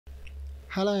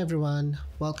Hello everyone,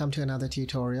 welcome to another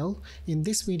tutorial. In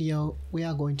this video, we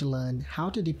are going to learn how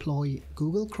to deploy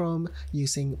Google Chrome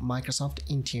using Microsoft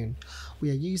Intune. We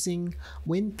are using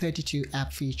Win32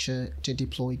 app feature to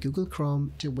deploy Google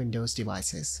Chrome to Windows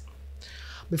devices.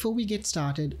 Before we get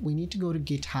started, we need to go to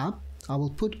GitHub. I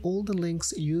will put all the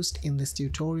links used in this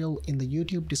tutorial in the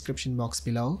YouTube description box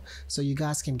below, so you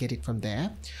guys can get it from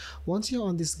there. Once you're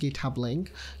on this GitHub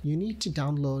link, you need to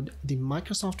download the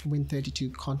Microsoft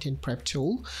Win32 content prep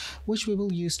tool, which we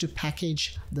will use to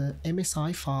package the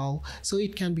MSI file so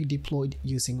it can be deployed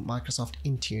using Microsoft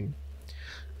Intune.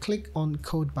 Click on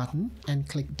Code button and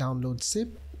click Download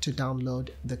Zip to download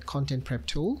the content prep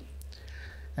tool.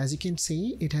 As you can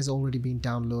see, it has already been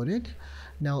downloaded.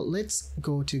 Now let's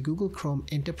go to Google Chrome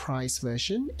Enterprise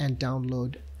version and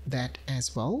download that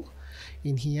as well.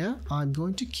 In here, I'm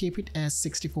going to keep it as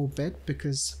 64-bit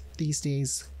because these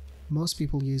days most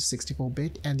people use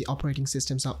 64-bit and the operating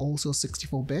systems are also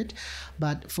 64-bit.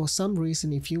 But for some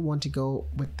reason, if you want to go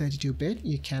with 32-bit,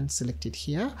 you can select it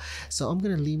here. So I'm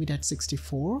going to leave it at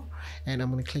 64 and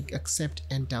I'm going to click Accept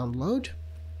and Download.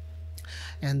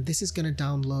 And this is going to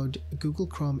download Google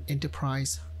Chrome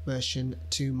Enterprise version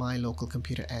to my local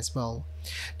computer as well.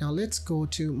 Now let's go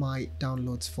to my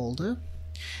downloads folder,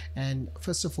 and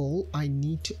first of all I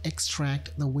need to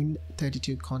extract the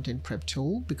Win32 content prep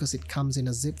tool because it comes in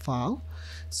a zip file.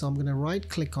 So I'm going to right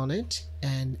click on it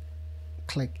and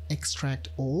click Extract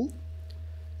All.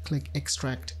 Click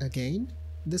Extract again.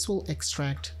 This will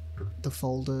extract the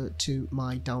folder to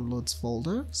my downloads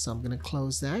folder, so I'm going to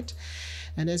close that.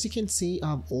 And as you can see,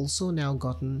 I've also now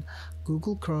gotten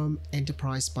Google Chrome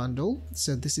Enterprise Bundle.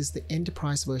 So this is the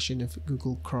enterprise version of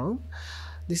Google Chrome.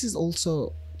 This is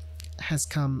also has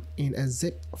come in a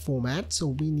zip format, so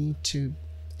we need to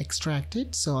extract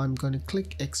it. So I'm going to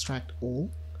click Extract All,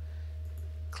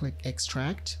 click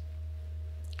Extract.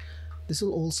 This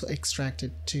will also extract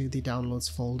it to the downloads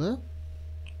folder.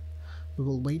 We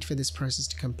will wait for this process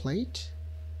to complete.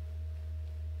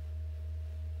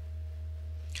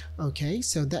 Okay,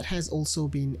 so that has also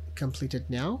been completed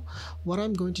now. What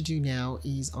I'm going to do now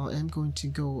is I am going to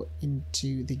go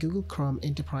into the Google Chrome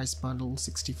Enterprise Bundle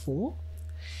 64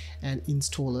 and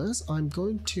installers. I'm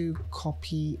going to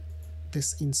copy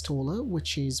this installer,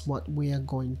 which is what we are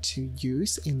going to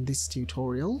use in this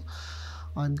tutorial.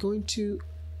 I'm going to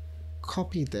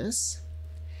copy this,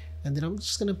 and then I'm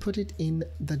just going to put it in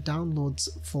the downloads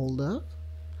folder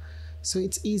so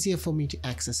it's easier for me to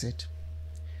access it.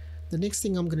 The next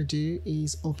thing I'm going to do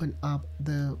is open up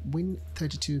the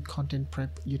Win32 content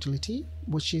prep utility,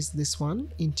 which is this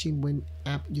one, Intune Win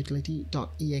app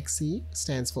utility.exe,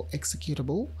 stands for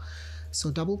executable. So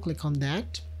double click on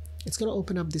that. It's going to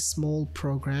open up this small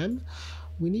program.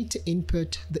 We need to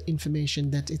input the information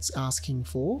that it's asking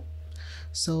for.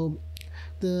 So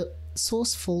the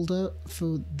source folder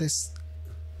for this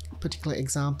particular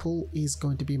example is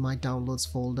going to be my downloads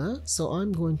folder. So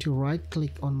I'm going to right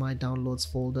click on my downloads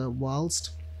folder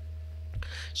whilst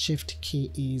shift key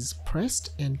is pressed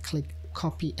and click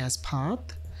copy as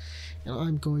path, and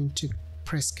I'm going to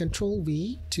press Ctrl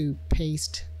V to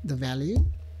paste the value,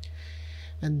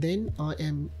 and then I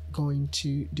am going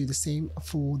to do the same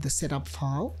for the setup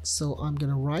file. So I'm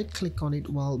going to right click on it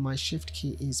while my shift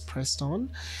key is pressed on,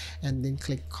 and then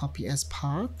click copy as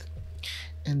path,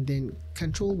 and then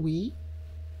Ctrl V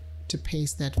to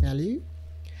paste that value.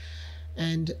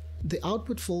 And the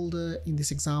output folder in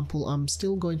this example, I'm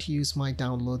still going to use my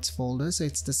downloads folder, so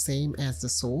it's the same as the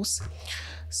source.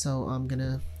 So I'm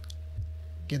gonna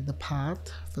get the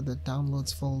path for the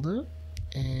downloads folder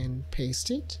and paste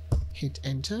it, hit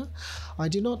enter. I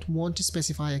do not want to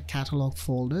specify a catalog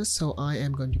folder, so I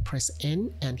am going to press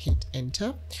N and hit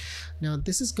enter. Now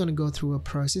this is going to go through a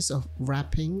process of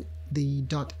wrapping the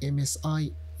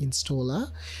 .msi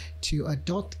installer to a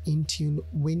 .intune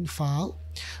win file,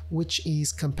 which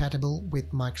is compatible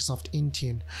with Microsoft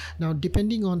Intune. Now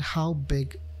depending on how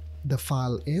big the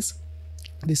file is,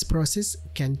 this process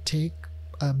can take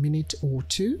a minute or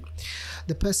two.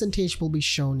 The percentage will be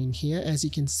shown in here. As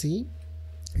you can see,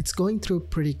 it's going through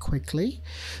pretty quickly,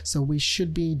 so we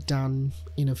should be done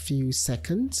in a few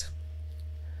seconds.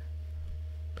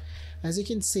 As you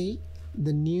can see,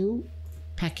 the new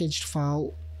packaged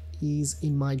file is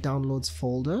in my downloads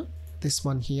folder, this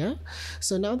one here.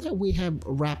 So now that we have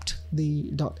wrapped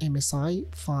the .msi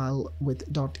file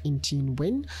with .intune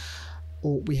win,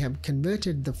 or we have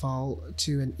converted the file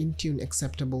to an Intune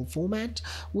acceptable format,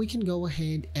 we can go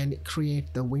ahead and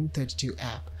create the Win32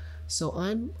 app. So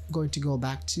I'm going to go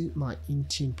back to my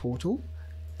Intune portal,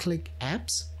 click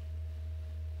Apps,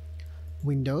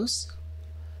 Windows,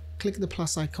 click the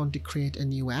plus icon to create a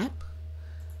new app.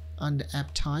 under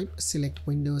app type, select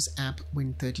Windows App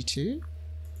Win32,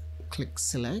 click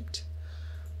select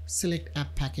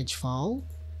app package file,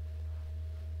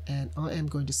 and I am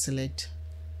going to select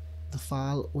the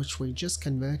file which we just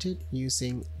converted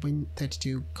using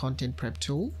Win32 content prep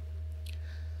tool.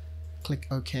 Click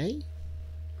OK,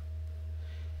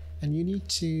 and you need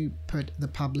to put the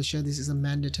publisher. This is a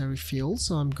mandatory field,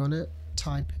 so I'm gonna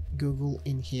type Google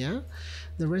in here.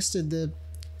 The rest of the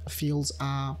fields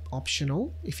are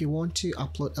optional. If you want to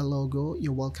upload a logo,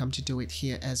 you're welcome to do it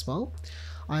here as well.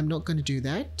 I'm not going to do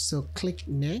that, so click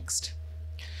next.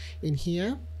 In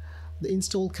here, the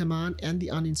install command and the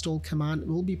uninstall command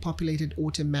will be populated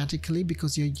automatically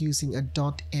because you're using a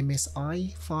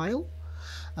 .msi file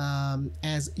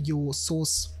as your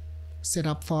source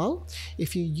setup file.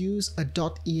 If you use a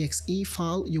 .exe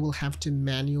file, you will have to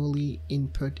manually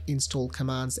input install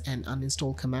commands and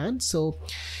uninstall commands. So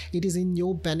it is in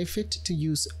your benefit to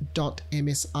use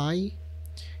 .msi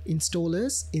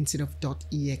installers instead of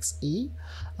 .exe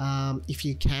if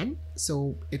you can,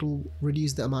 so it will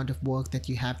reduce the amount of work that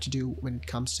you have to do when it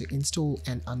comes to install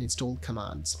and uninstall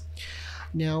commands.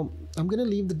 Now I'm going to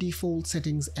leave the default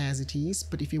settings as it is,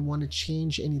 but if you want to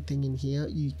change anything in here,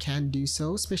 you can do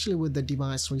so, especially with the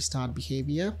device restart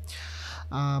behavior.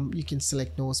 You can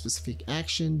select no specific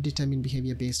action, determine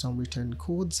behavior based on return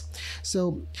codes.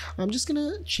 So I'm just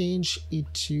gonna change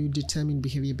it to determine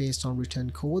behavior based on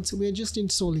return codes. We're just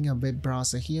installing a web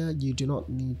browser here. You do not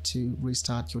need to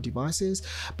restart your devices,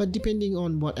 but depending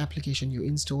on what application you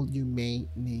install, you may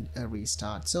need a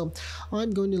restart. So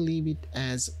I'm going to leave it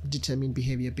as determine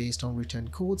behavior based on return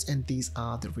codes, and these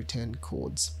are the return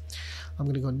codes. I'm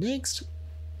going to go next.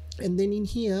 And then in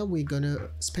here, we're going to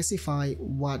specify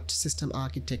what system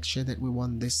architecture that we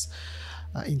want this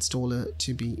installer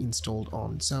to be installed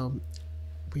on. So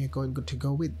we are going to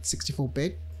go with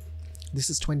 64-bit. This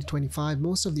is 2025.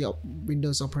 Most of the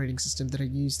Windows operating system that are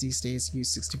used these days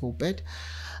use 64-bit.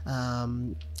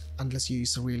 Unless you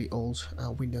use a really old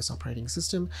Windows operating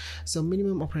system. So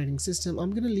minimum operating system, I'm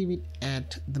going to leave it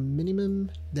at the minimum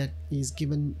that is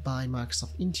given by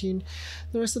Microsoft Intune.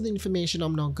 The rest of the information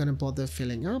I'm not going to bother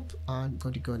filling up. I'm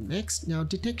going to go next. Now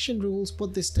detection rules,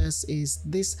 what this does is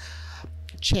this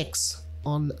checks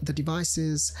on the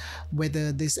devices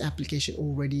whether this application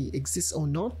already exists or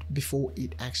not before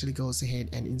it actually goes ahead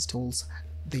and installs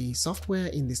the software,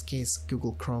 in this case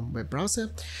Google Chrome web browser.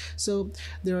 So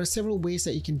there are several ways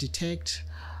that you can detect.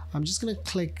 I'm just going to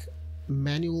click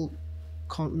manually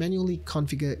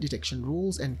configure detection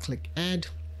rules and click add.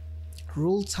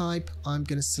 Rule type, I'm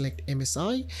going to select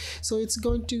MSI, so it's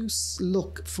going to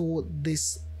look for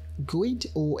this GUID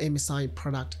or MSI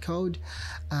product code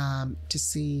to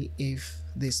see if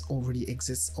this already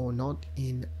exists or not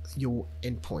in your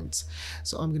endpoints.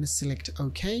 So I'm going to select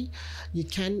OK. You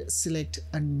can select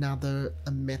another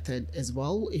method as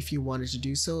well if you wanted to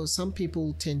do so. Some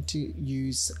people tend to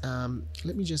use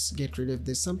let me just get rid of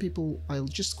this. Some people, I'll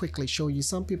just quickly show you,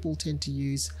 some people tend to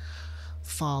use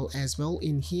file as well.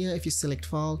 In here, if you select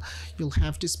file, you'll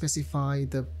have to specify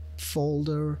the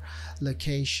folder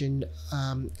location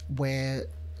where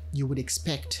you would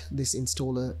expect this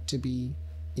installer to be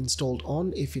installed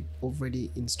on if it already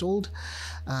installed,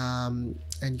 and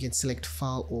you can select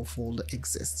file or folder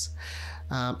exists,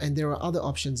 and there are other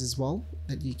options as well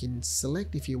that you can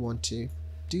select if you want to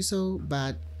do so,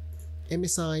 but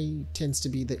MSI tends to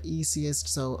be the easiest,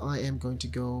 so I am going to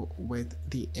go with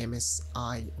the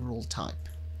MSI rule type.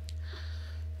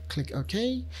 Click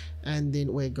OK, and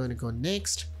then we're going to go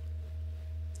next.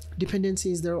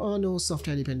 Dependencies, there are no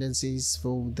software dependencies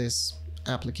for this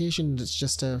application. It's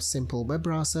just a simple web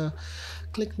browser.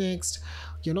 Click next.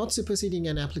 You're not superseding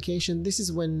an application. This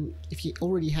is when, if you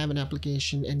already have an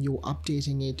application and you're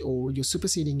updating it or you're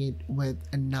superseding it with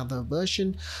another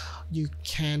version, you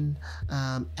can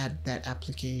add that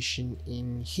application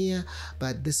in here,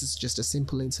 but this is just a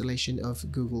simple installation of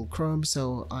Google Chrome,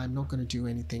 so I'm not going to do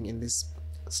anything in this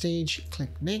stage. Click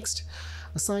next.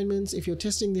 Assignments, if you're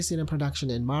testing this in a production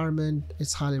environment,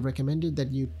 it's highly recommended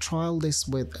that you trial this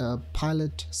with a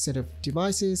pilot set of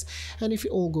devices, and if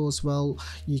it all goes well,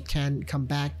 you can come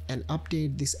back and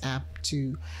update this app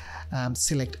to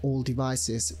select all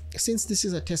devices. Since this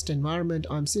is a test environment,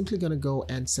 I'm simply going to go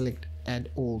and select add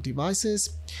all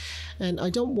devices, and I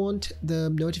don't want the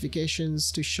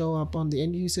notifications to show up on the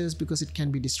end users because it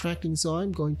can be distracting, so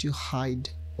I'm going to hide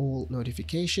all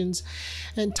notifications.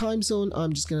 And time zone,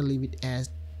 I'm just going to leave it as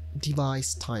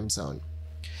device time zone.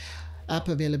 App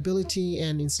availability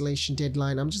and installation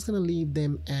deadline, I'm just going to leave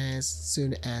them as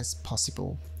soon as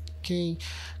possible. Okay,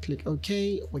 click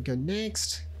OK. We go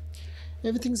next.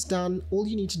 Everything's done. All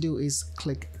you need to do is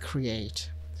click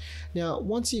create. Now,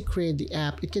 once you create the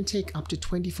app, it can take up to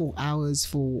 24 hours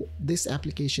for this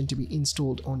application to be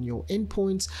installed on your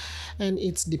endpoints, and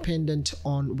it's dependent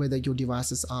on whether your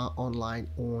devices are online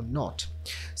or not.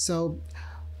 So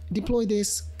deploy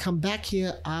this, come back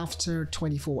here after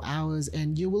 24 hours,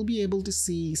 and you will be able to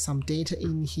see some data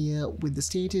in here with the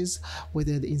status,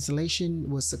 whether the installation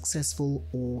was successful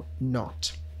or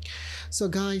not. So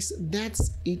guys,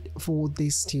 that's it for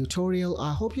this tutorial.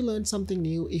 I hope you learned something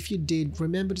new. If you did,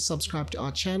 remember to subscribe to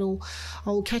our channel. I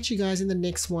will catch you guys in the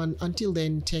next one. Until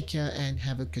then, take care and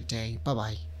have a good day. Bye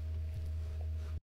bye.